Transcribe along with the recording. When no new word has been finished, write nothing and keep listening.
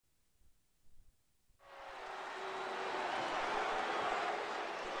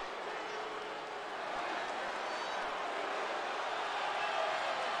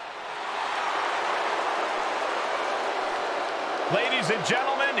ladies and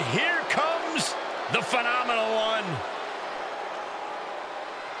gentlemen, here comes the phenomenal one.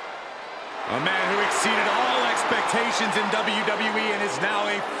 A man who exceeded all expectations in WWE and is now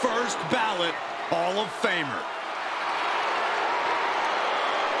a first ballot Hall of Famer.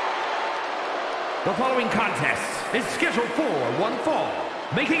 The following contest is scheduled for one fall.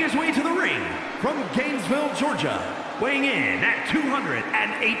 Making his way to the ring from Gainesville, Georgia, weighing in at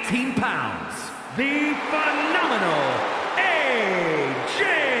 218 pounds, the phenomenal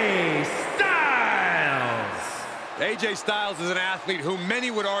AJ Styles. AJ Styles is an athlete who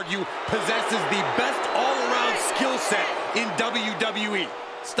many would argue possesses the best all-around skill set in WWE.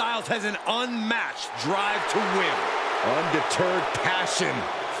 Styles has an unmatched drive to win. Undeterred passion,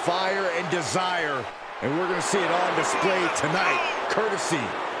 fire, and desire. And we're going to see it on display tonight, courtesy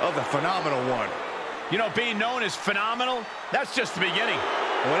of the phenomenal one. You know, being known as phenomenal, that's just the beginning.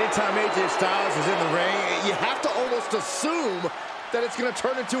 Well, anytime AJ Styles is in the ring, you have to almost assume that it's going to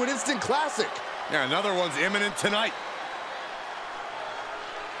turn into an instant classic. Yeah, another one's imminent tonight.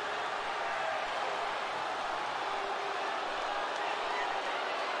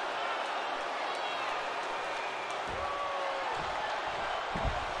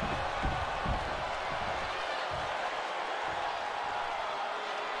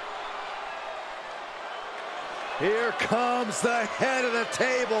 Here comes the head of the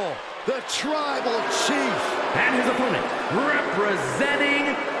table, the Tribal Chief. And his opponent,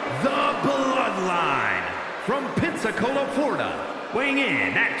 representing the Bloodline, from Pensacola, Florida, weighing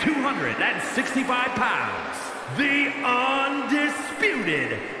in at 265 pounds, the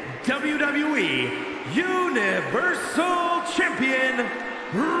undisputed WWE Universal Champion,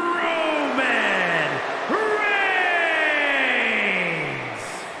 Roman Reigns.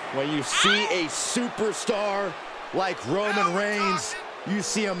 When you see a superstar like Roman Reigns, you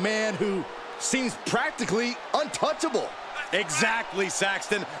see a man who seems practically untouchable. Exactly,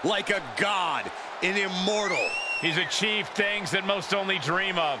 Saxton, like a god, an immortal. He's achieved things that most only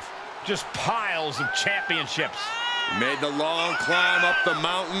dream of. Just piles of championships. Made the long climb up the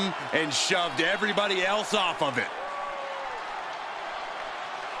mountain and shoved everybody else off of it.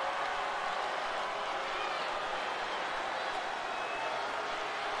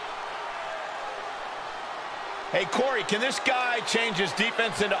 Hey, Corey, can this guy change his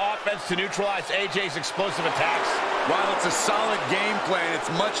defense into offense to neutralize AJ's explosive attacks? While it's a solid game plan, it's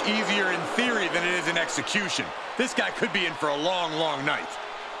much easier in theory than it is in execution. This guy could be in for a long, long night.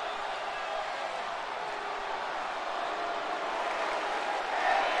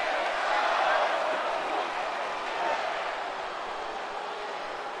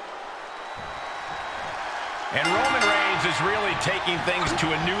 And Roman Reigns is really taking things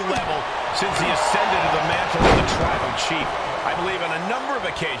to a new level since he ascended to the mantle of the Tribal Chief. I believe on a number of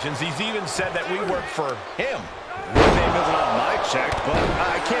occasions he's even said that we work for him. His name isn't on my check, but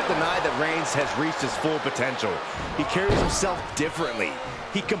I can't deny that Reigns has reached his full potential. He carries himself differently.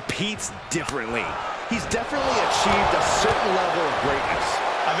 He competes differently. He's definitely achieved a certain level of greatness.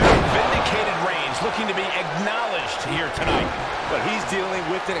 A very vindicated Reigns looking to be acknowledged here tonight. But he's dealing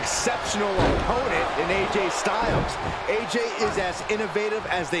with an exceptional opponent in AJ Styles. AJ is as innovative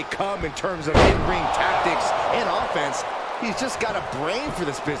as they come in terms of in-ring tactics and offense. He's just got a brain for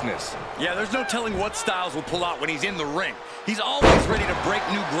this business. Yeah, there's no telling what Styles will pull out when he's in the ring. He's always ready to break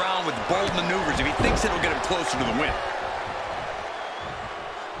new ground with bold maneuvers if he thinks it'll get him closer to the win.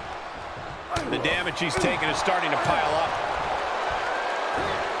 The damage he's taken is starting to pile up.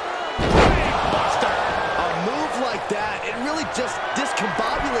 Like that, it really just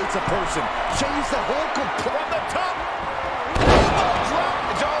discombobulates a person. Changes the whole from the top.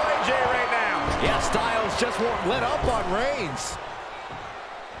 Drop. It's all AJ right now. Yeah, Styles just won't let up on Reigns.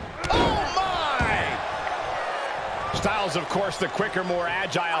 Oh my! Styles, of course, the quicker, more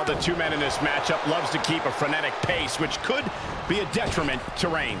agile of the two men in this matchup, loves to keep a frenetic pace, which could be a detriment to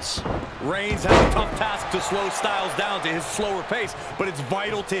Reigns. Reigns has a tough task to slow Styles down to his slower pace, but it's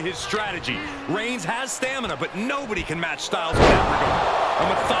vital to his strategy. Reigns has stamina, but nobody can match Styles in that regard. A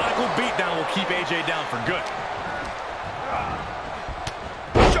methodical beatdown will keep AJ down for good.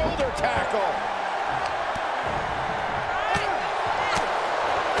 Shoulder tackle.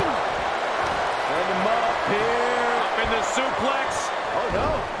 Bring him up here. Up in the suplex. Oh no.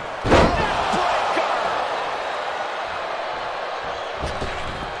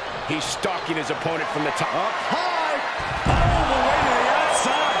 He's stalking his opponent from the top. Up high. All the way to the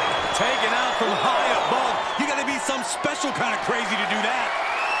outside. Taken out from high above. You got to be some special kind of crazy to do that.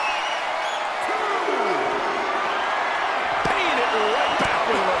 Paying it right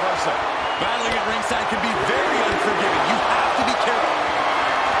back with a reversal. Battling at ringside can be very unforgiving. You have to be careful.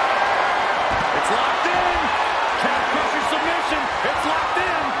 It's locked in. Cat crusher submission. It's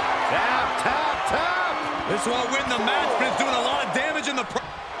This won't win the match, but it's doing a lot of damage in the Ooh, That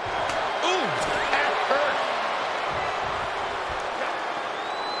hurt.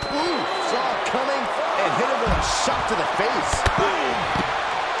 Ooh, saw it coming and hit him with a shot to the face. Boom.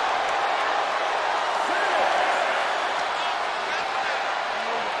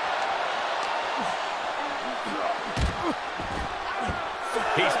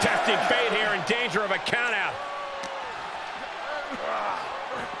 He's testing fate here, in danger of a countout.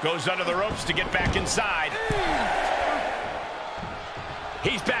 Goes under the ropes to get back inside.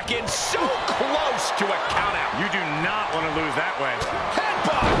 He's back in, so close to a countout. You do not want to lose that way.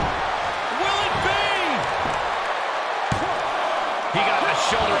 Headbutt! Will it be? He got the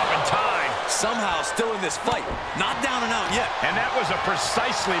shoulder up in time. Somehow still in this fight. Not down and out yet. And that was a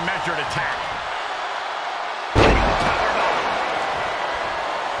precisely measured attack.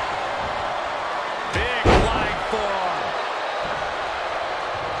 Big flying forearm.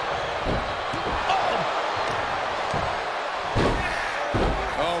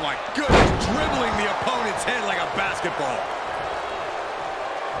 Oh my goodness, dribbling the opponent's head like a basketball.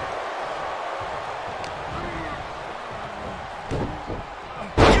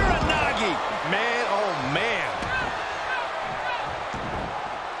 Uranagi! Man, oh man.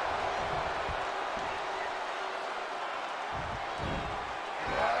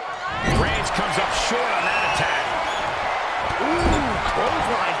 Reigns comes up short on that attack. Ooh,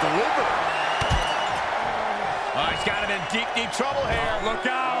 clothesline delivered. Oh, he's got him in deep, deep trouble here. Look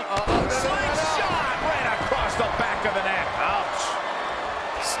out. Slingshot right across the back of the neck. Ouch.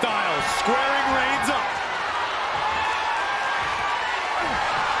 Styles squaring Reigns up.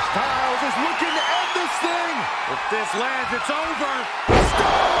 Styles is looking to end this thing. If this lands, it's over.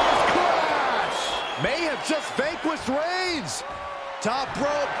 Styles crash. May have just vanquished Reigns. Top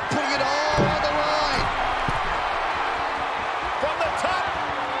rope, putting it all on the line. From the top.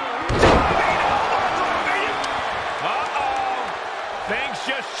 Uh-oh. Things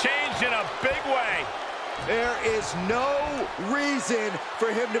just changed in a big way. There is no reason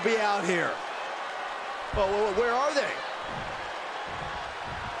for him to be out here. Oh, where are they?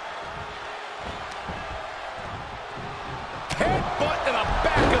 Headbutt to the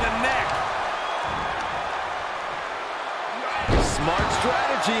back of the neck. Smart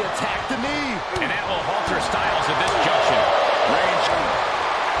strategy, attack the knee. And that will halter Styles at this junction. Reigns.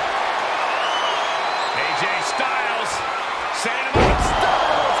 AJ Styles. Setting him up.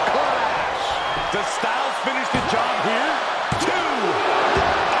 Styles crash. Does Styles finish the job here? 2.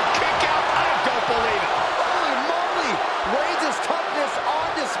 A kick out. I don't believe it. Holy moly. Reigns' toughness on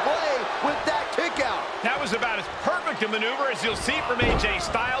display with that kick out. That was about as perfect a maneuver as you'll see from AJ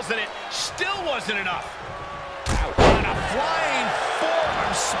Styles, and it still wasn't enough. On a flying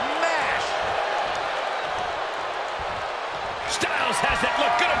forearm smash. Styles has it.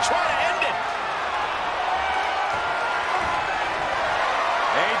 Look, gonna try to end it.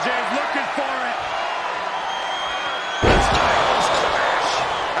 AJ's looking for it. Styles crash.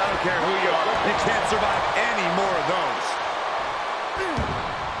 I don't care who you are. You can't survive any more of those.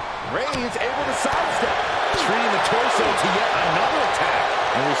 Reigns able to sidestep, treating the torso to yet another attack.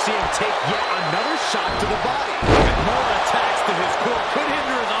 And we see him take yet another shot to the body. And more attacks to his core could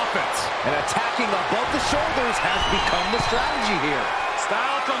hinder his offense. And attacking above the shoulders has become the strategy here.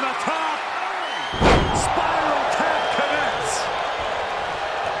 Styles from the top. Spiral tap connects.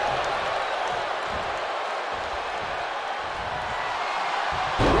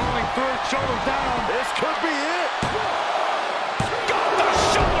 Rolling through, shoulders down. This could be it. Got the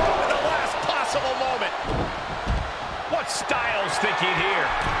shoulder up at the last possible moment. What's Styles thinking here?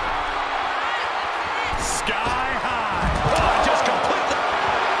 Sky high. Oh, just completely.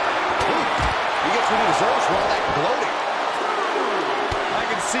 He gets what he deserves for all that gloating. I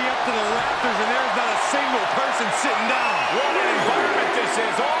can see up to the rafters, and there's not a single person sitting down. What an environment this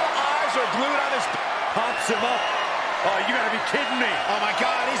is. All eyes are glued on this. Pops him up. Oh, you gotta be kidding me. Oh, my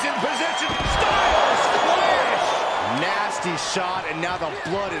God, he's in position. Styles flash. Nasty shot, and now the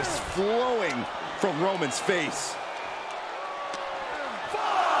blood is flowing from Roman's face.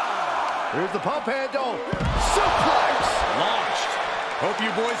 Here's the pump handle. Suplex. Launched. Hope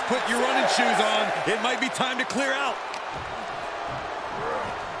you boys put your running shoes on. It might be time to clear out.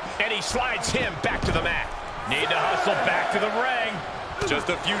 And he slides him back to the mat. Need to hustle back to the ring. Just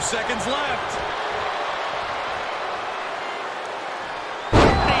a few seconds left.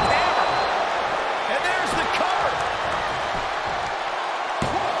 Running hammer. And there's the cover.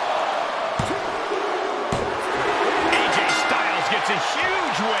 AJ Styles gets a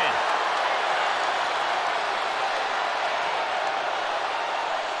huge win.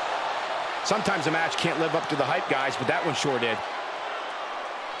 Sometimes a match can't live up to the hype, guys, but that one sure did.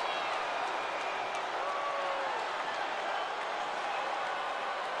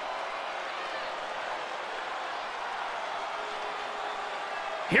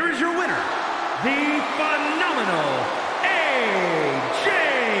 here is your winner, the phenomenal AJ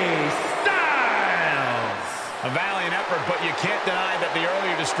Styles. A valiant effort, but you can't deny that the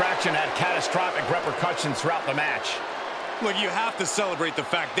earlier distraction had catastrophic repercussions throughout the match. Look, you have to celebrate the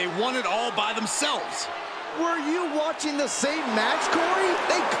fact they won it all by themselves. Were you watching the same match, Corey?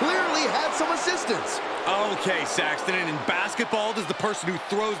 They clearly had some assistance. Okay, Saxton, and in basketball, does the person who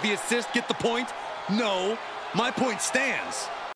throws the assist get the point? No, my point stands.